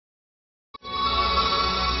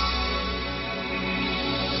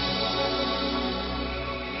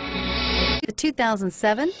The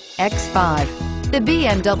 2007 X5. The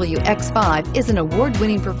BMW X5 is an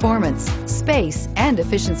award-winning performance, space, and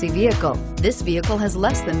efficiency vehicle. This vehicle has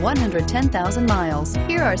less than 110,000 miles.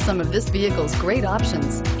 Here are some of this vehicle's great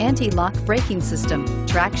options: anti-lock braking system,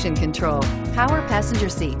 traction control, power passenger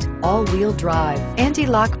seat, all-wheel drive,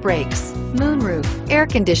 anti-lock brakes, moonroof, air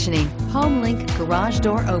conditioning, home link garage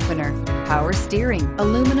door opener, power steering,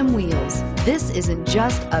 aluminum wheels. This isn't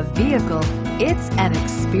just a vehicle, it's an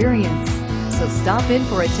experience. So stop in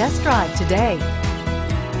for a test drive today.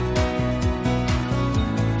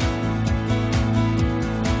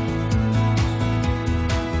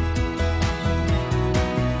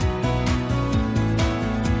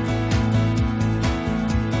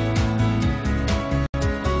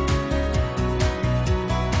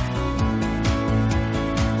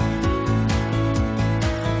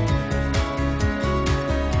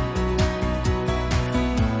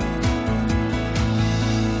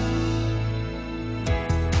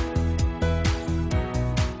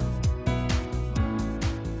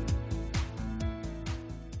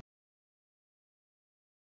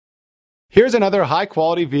 Here's another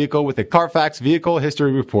high-quality vehicle with a Carfax Vehicle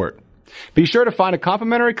History Report. Be sure to find a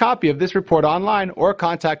complimentary copy of this report online or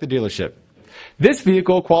contact the dealership. This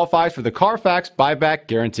vehicle qualifies for the Carfax Buyback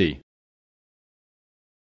Guarantee.